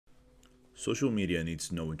Social media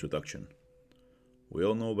needs no introduction. We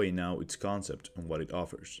all know by now its concept and what it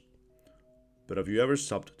offers. But have you ever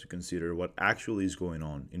stopped to consider what actually is going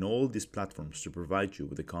on in all these platforms to provide you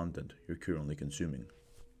with the content you're currently consuming?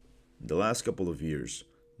 In the last couple of years,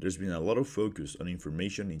 there's been a lot of focus on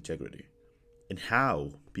information integrity and how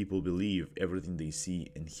people believe everything they see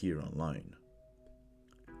and hear online.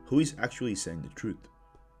 Who is actually saying the truth?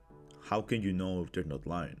 How can you know if they're not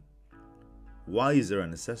lying? Why is there a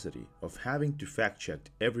necessity of having to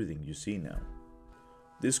fact-check everything you see now?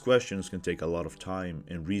 These questions can take a lot of time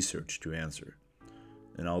and research to answer.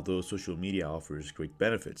 And although social media offers great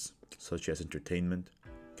benefits, such as entertainment,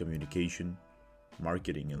 communication,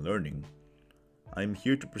 marketing, and learning, I am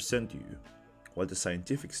here to present to you what the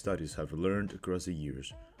scientific studies have learned across the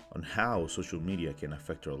years on how social media can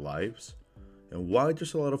affect our lives and why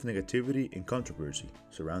there's a lot of negativity and controversy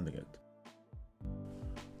surrounding it.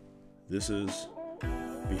 This is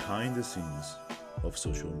behind the scenes of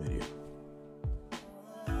social media.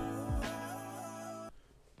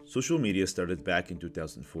 Social media started back in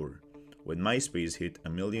 2004, when MySpace hit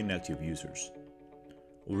 1 million active users.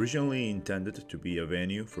 Originally intended to be a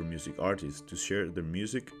venue for music artists to share their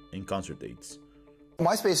music and concert dates.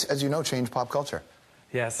 MySpace, as you know, changed pop culture.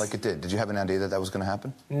 Yes. Like it did. Did you have an idea that that was going to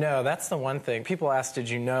happen? No, that's the one thing. People asked, did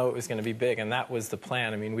you know it was going to be big? And that was the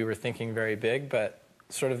plan. I mean, we were thinking very big, but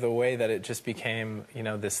sort of the way that it just became, you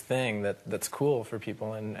know, this thing that's cool for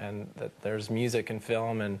people, and that there's music and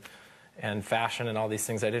film and fashion and all these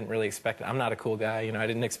things, I didn't really expect it. I'm not a cool guy, you know, I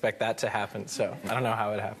didn't expect that to happen, so I don't know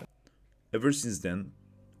how it happened. Ever since then,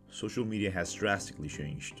 social media has drastically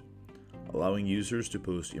changed, allowing users to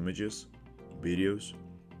post images, videos,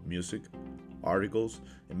 music, articles,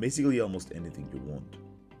 and basically almost anything you want.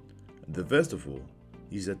 And the best of all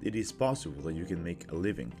is that it is possible that you can make a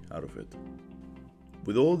living out of it.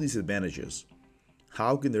 With all these advantages,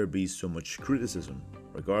 how can there be so much criticism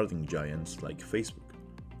regarding giants like Facebook,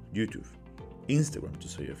 YouTube, Instagram, to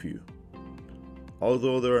say a few?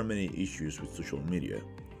 Although there are many issues with social media,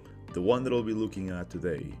 the one that I'll be looking at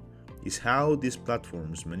today is how these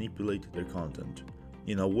platforms manipulate their content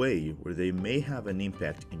in a way where they may have an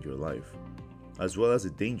impact in your life, as well as the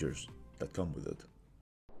dangers that come with it.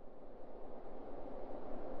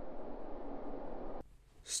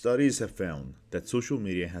 Studies have found that social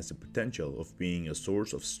media has the potential of being a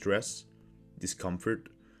source of stress, discomfort,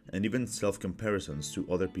 and even self-comparisons to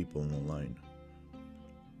other people online.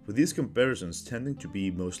 With these comparisons tending to be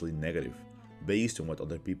mostly negative, based on what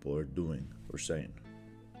other people are doing or saying.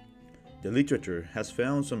 The literature has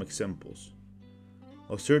found some examples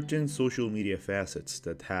of certain social media facets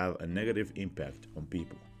that have a negative impact on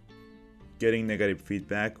people. Getting negative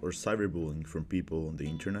feedback or cyberbullying from people on the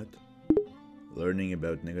internet, learning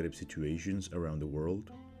about negative situations around the world,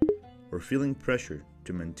 or feeling pressure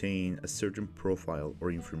to maintain a certain profile or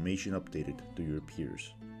information updated to your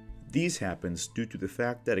peers. This happens due to the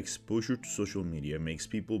fact that exposure to social media makes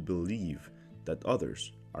people believe that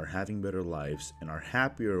others are having better lives and are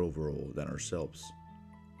happier overall than ourselves.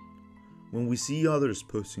 When we see others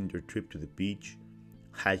posting their trip to the beach,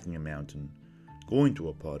 hiking a mountain, going to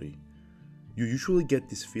a party, you usually get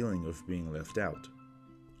this feeling of being left out.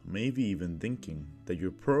 Maybe even thinking that you're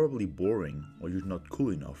probably boring or you're not cool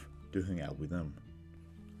enough to hang out with them.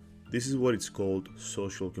 This is what it's called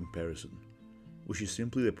social comparison, which is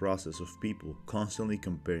simply the process of people constantly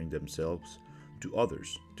comparing themselves to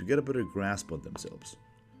others to get a better grasp on themselves.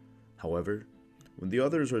 However, when the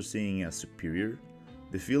others are seen as superior,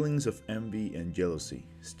 the feelings of envy and jealousy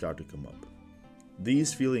start to come up.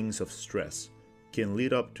 These feelings of stress can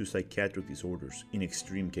lead up to psychiatric disorders in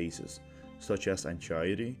extreme cases, such as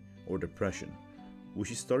anxiety or depression, which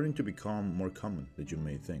is starting to become more common than you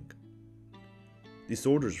may think.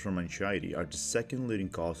 Disorders from anxiety are the second leading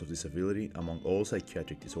cause of disability among all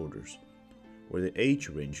psychiatric disorders, where the age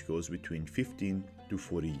range goes between 15 to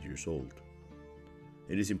 40 years old.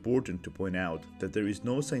 It is important to point out that there is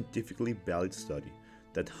no scientifically valid study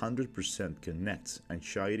that 100% connects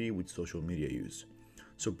anxiety with social media use,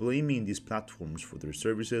 so blaming these platforms for their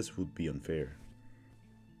services would be unfair.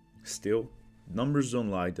 Still, numbers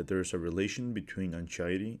don't lie that there is a relation between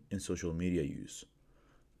anxiety and social media use.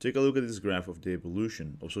 Take a look at this graph of the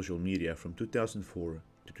evolution of social media from 2004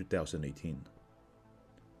 to 2018.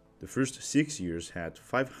 The first 6 years had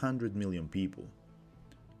 500 million people.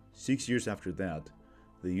 6 years after that,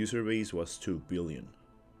 the user base was 2 billion.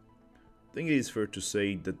 I think it is fair to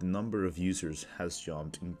say that the number of users has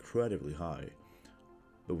jumped incredibly high.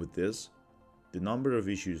 But with this, the number of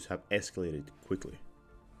issues have escalated quickly.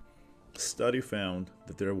 The study found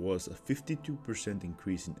that there was a 52%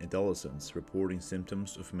 increase in adolescents reporting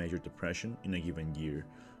symptoms of major depression in a given year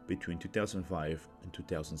between 2005 and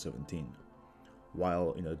 2017,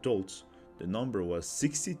 while in adults, the number was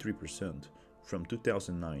 63% from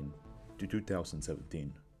 2009 to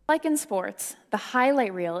 2017. Like in sports, the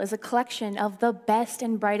highlight reel is a collection of the best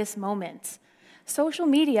and brightest moments. Social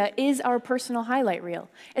media is our personal highlight reel.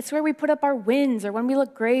 It's where we put up our wins, or when we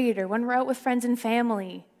look great, or when we're out with friends and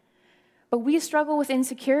family. But we struggle with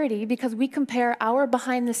insecurity because we compare our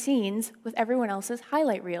behind the scenes with everyone else's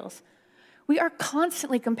highlight reels. We are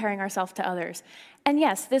constantly comparing ourselves to others. And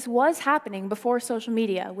yes, this was happening before social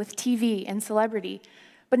media with TV and celebrity,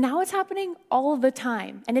 but now it's happening all the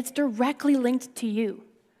time, and it's directly linked to you.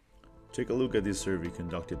 Take a look at this survey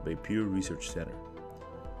conducted by Pew Research Center,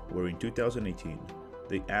 where in 2018,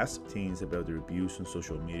 they asked teens about their views on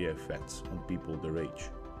social media effects on people their age.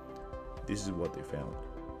 This is what they found.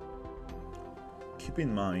 Keep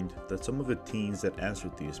in mind that some of the teens that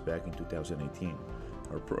answered this back in 2018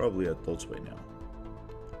 are probably adults by now.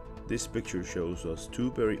 This picture shows us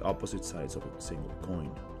two very opposite sides of a single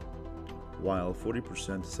coin. While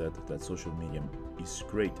 40% said that social media is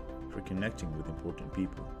great for connecting with important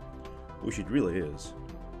people, which it really is,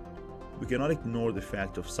 we cannot ignore the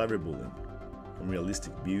fact of cyberbullying,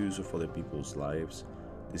 unrealistic views of other people's lives,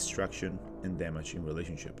 distraction, and damage in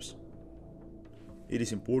relationships. It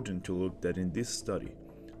is important to look that in this study,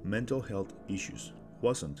 mental health issues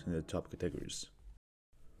wasn't in the top categories.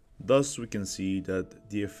 Thus, we can see that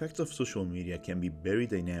the effects of social media can be very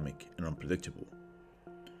dynamic and unpredictable.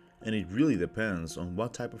 And it really depends on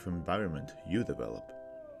what type of environment you develop,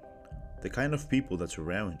 the kind of people that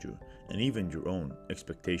surround you, and even your own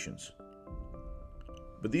expectations.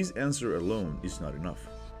 But this answer alone is not enough.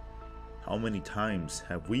 How many times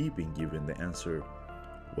have we been given the answer,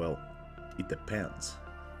 well, it depends?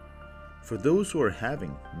 For those who are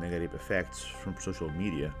having negative effects from social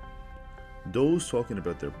media, those talking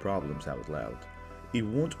about their problems out loud, it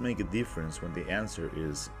won't make a difference when the answer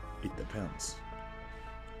is, it depends.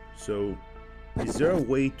 So, is there a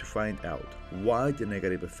way to find out why the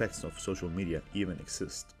negative effects of social media even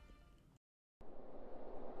exist?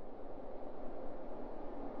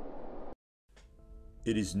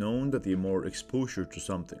 It is known that the more exposure to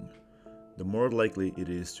something, the more likely it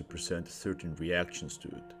is to present certain reactions to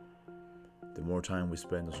it. The more time we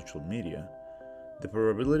spend on social media, the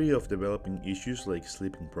probability of developing issues like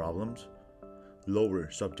sleeping problems,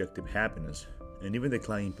 lower subjective happiness, and even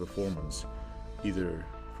declining performance, either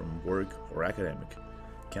from work or academic,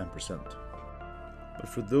 can present. But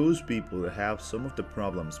for those people that have some of the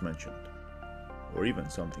problems mentioned, or even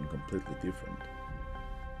something completely different,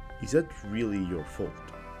 is that really your fault?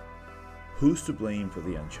 Who's to blame for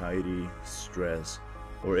the anxiety, stress,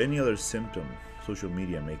 or any other symptom social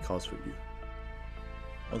media may cause for you?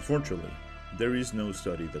 Unfortunately, there is no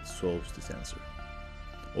study that solves this answer.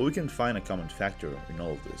 But we can find a common factor in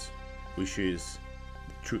all of this, which is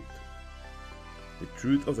the truth. The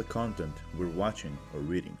truth of the content we're watching or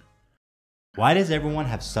reading. Why does everyone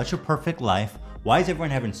have such a perfect life? Why is everyone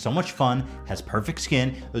having so much fun, has perfect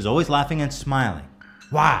skin, is always laughing and smiling?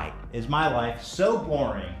 Why is my life so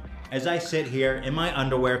boring as I sit here in my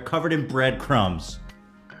underwear covered in breadcrumbs,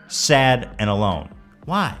 sad and alone?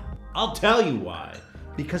 Why? I'll tell you why.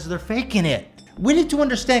 Because they're faking it. We need to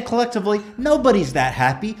understand collectively, nobody's that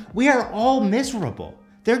happy. We are all miserable.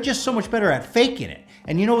 They're just so much better at faking it.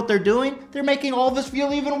 And you know what they're doing? They're making all of us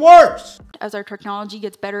feel even worse. As our technology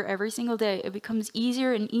gets better every single day, it becomes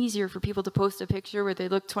easier and easier for people to post a picture where they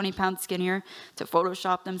look 20 pounds skinnier, to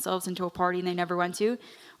Photoshop themselves into a party they never went to,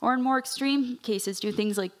 or in more extreme cases, do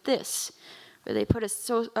things like this, where they put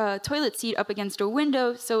a toilet seat up against a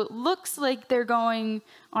window so it looks like they're going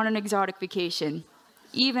on an exotic vacation,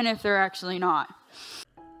 even if they're actually not.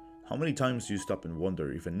 How many times do you stop and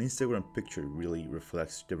wonder if an Instagram picture really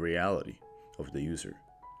reflects the reality of the user?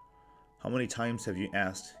 How many times have you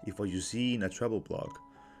asked if what you see in a travel blog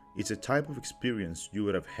is a type of experience you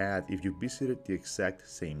would have had if you visited the exact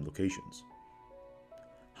same locations?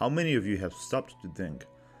 How many of you have stopped to think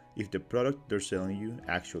if the product they're selling you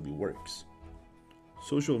actually works?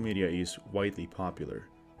 Social media is widely popular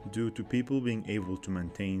due to people being able to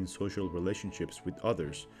maintain social relationships with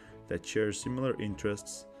others that share similar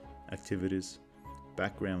interests, activities,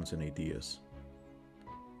 backgrounds, and ideas.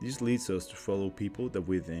 This leads us to follow people that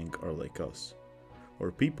we think are like us,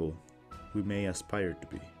 or people we may aspire to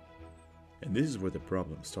be. And this is where the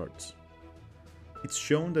problem starts. It's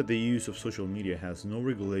shown that the use of social media has no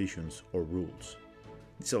regulations or rules.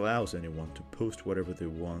 This allows anyone to post whatever they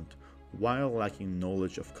want while lacking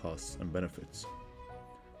knowledge of costs and benefits.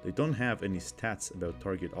 They don't have any stats about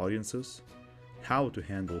target audiences, how to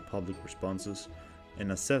handle public responses,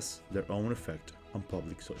 and assess their own effect on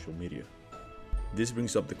public social media. This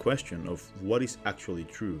brings up the question of what is actually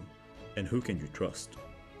true and who can you trust.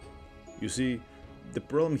 You see, the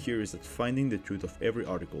problem here is that finding the truth of every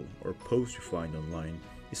article or post you find online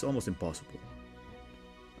is almost impossible.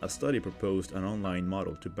 A study proposed an online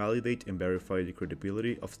model to validate and verify the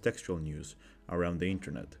credibility of textual news around the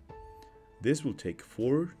internet. This will take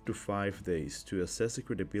 4 to 5 days to assess the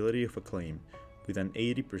credibility of a claim with an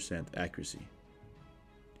 80% accuracy,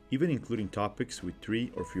 even including topics with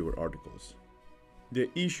 3 or fewer articles. The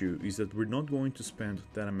issue is that we're not going to spend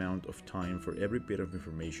that amount of time for every bit of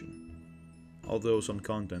information. Although some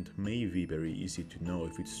content may be very easy to know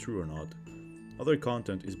if it's true or not, other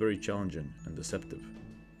content is very challenging and deceptive.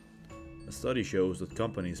 A study shows that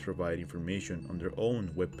companies provide information on their own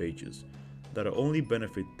web pages that only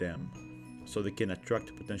benefit them, so they can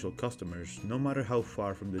attract potential customers no matter how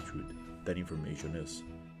far from the truth that information is.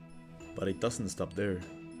 But it doesn't stop there.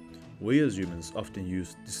 We as humans often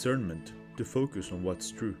use discernment to focus on what's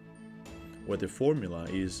true, where the formula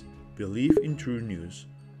is believe in true news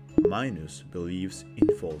minus believes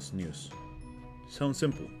in false news. Sounds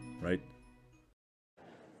simple, right?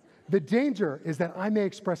 The danger is that I may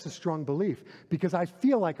express a strong belief because I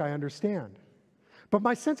feel like I understand. But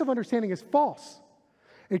my sense of understanding is false.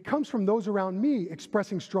 It comes from those around me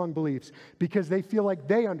expressing strong beliefs because they feel like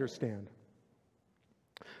they understand.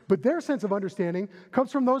 But their sense of understanding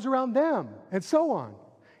comes from those around them, and so on.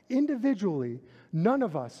 Individually, none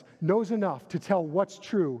of us knows enough to tell what's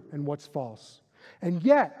true and what's false. And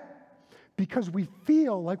yet, because we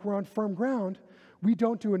feel like we're on firm ground, we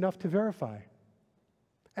don't do enough to verify.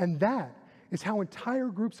 And that is how entire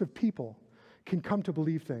groups of people can come to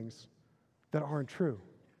believe things that aren't true.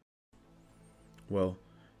 Well,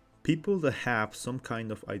 people that have some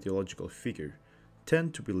kind of ideological figure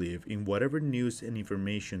tend to believe in whatever news and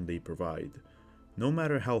information they provide, no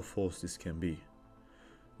matter how false this can be.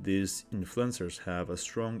 These influencers have a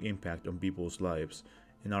strong impact on people's lives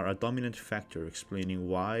and are a dominant factor explaining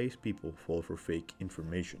why people fall for fake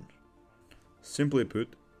information. Simply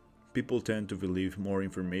put, people tend to believe more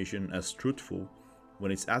information as truthful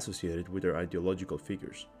when it's associated with their ideological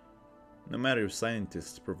figures, no matter if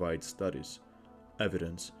scientists provide studies,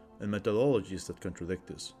 evidence, and methodologies that contradict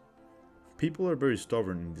this. People are very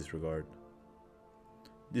stubborn in this regard.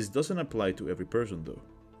 This doesn't apply to every person though,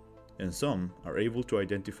 and some are able to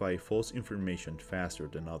identify false information faster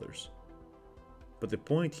than others. But the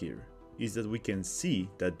point here is that we can see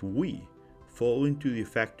that we fall into the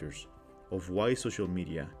factors of why social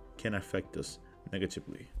media can affect us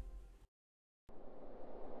negatively.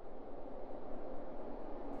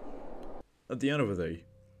 At the end of the day,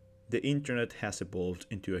 the internet has evolved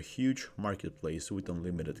into a huge marketplace with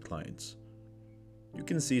unlimited clients. You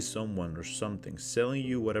can see someone or something selling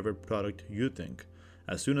you whatever product you think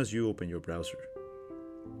as soon as you open your browser.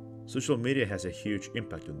 Social media has a huge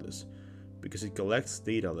impact on this because it collects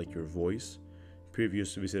data like your voice,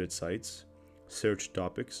 previous visited sites, search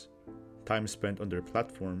topics, time spent on their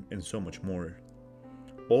platform, and so much more.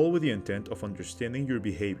 All with the intent of understanding your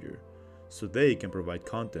behavior so they can provide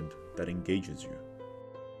content that engages you.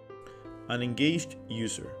 An engaged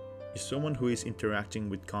user is someone who is interacting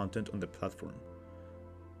with content on the platform,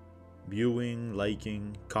 viewing,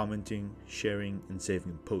 liking, commenting, sharing, and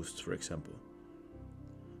saving posts, for example.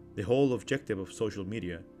 The whole objective of social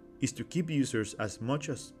media is to keep users as much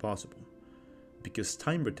as possible, because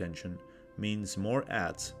time retention means more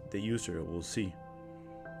ads the user will see,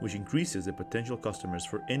 which increases the potential customers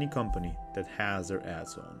for any company that has their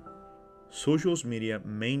ads on. Social media's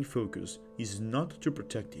main focus is not to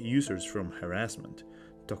protect users from harassment,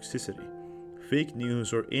 toxicity, fake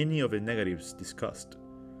news, or any of the negatives discussed,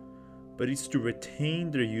 but it's to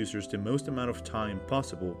retain their users the most amount of time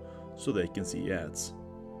possible so they can see ads.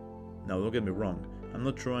 Now don't get me wrong, I'm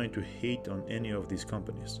not trying to hate on any of these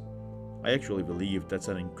companies. I actually believe that's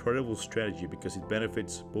an incredible strategy because it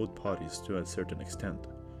benefits both parties to a certain extent.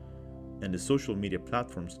 And the social media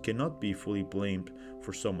platforms cannot be fully blamed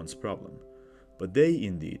for someone's problem, but they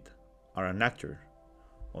indeed are an actor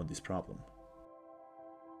on this problem.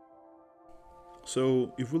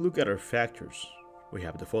 So if we look at our factors, we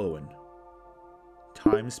have the following: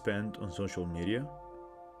 time spent on social media,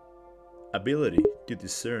 ability to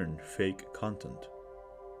discern fake content,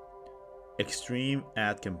 extreme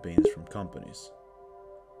ad campaigns from companies,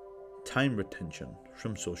 time retention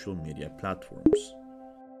from social media platforms.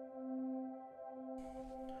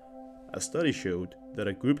 A study showed that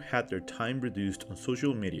a group had their time reduced on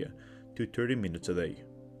social media to 30 minutes a day,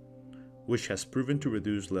 which has proven to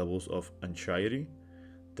reduce levels of anxiety,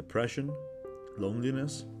 depression,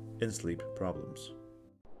 loneliness, and sleep problems.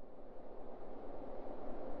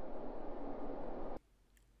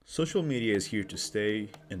 Social media is here to stay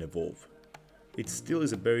and evolve. It still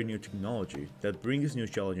is a very new technology that brings new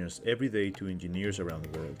challenges every day to engineers around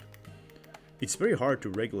the world. It's very hard to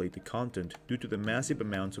regulate the content due to the massive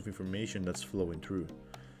amounts of information that's flowing through.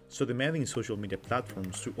 So demanding social media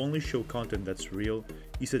platforms to only show content that's real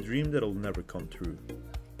is a dream that'll never come true.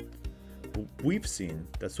 We've seen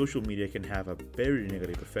that social media can have a very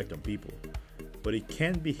negative effect on people, but it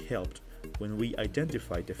can be helped when we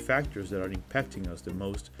identify the factors that are impacting us the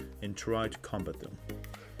most and try to combat them.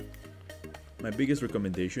 My biggest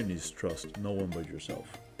recommendation is trust no one but yourself.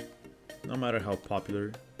 No matter how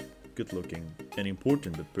popular, good looking, and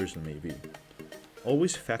important the person may be,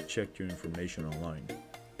 always fact check your information online.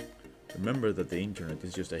 Remember that the internet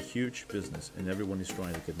is just a huge business and everyone is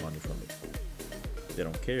trying to get money from it. They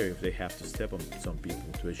don't care if they have to step on some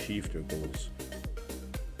people to achieve their goals.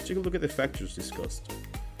 Take a look at the factors discussed.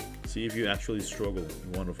 See if you actually struggle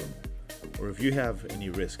in one of them, or if you have any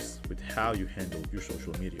risks with how you handle your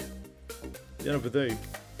social media. At the end of the day,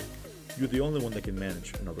 you're the only one that can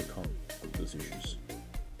manage and overcome those issues.